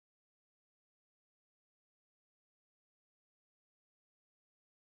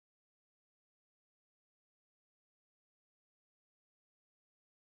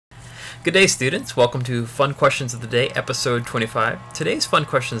Good day, students. Welcome to Fun Questions of the Day, episode 25. Today's Fun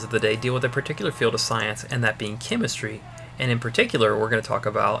Questions of the Day deal with a particular field of science, and that being chemistry. And in particular, we're going to talk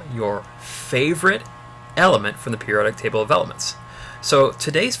about your favorite element from the periodic table of elements. So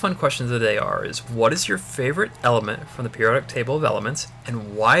today's Fun Questions of the Day is what is your favorite element from the periodic table of elements,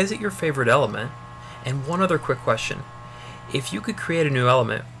 and why is it your favorite element? And one other quick question. If you could create a new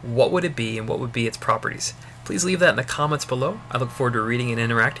element, what would it be and what would be its properties? Please leave that in the comments below. I look forward to reading and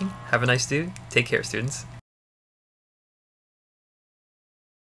interacting. Have a nice day. Take care, students.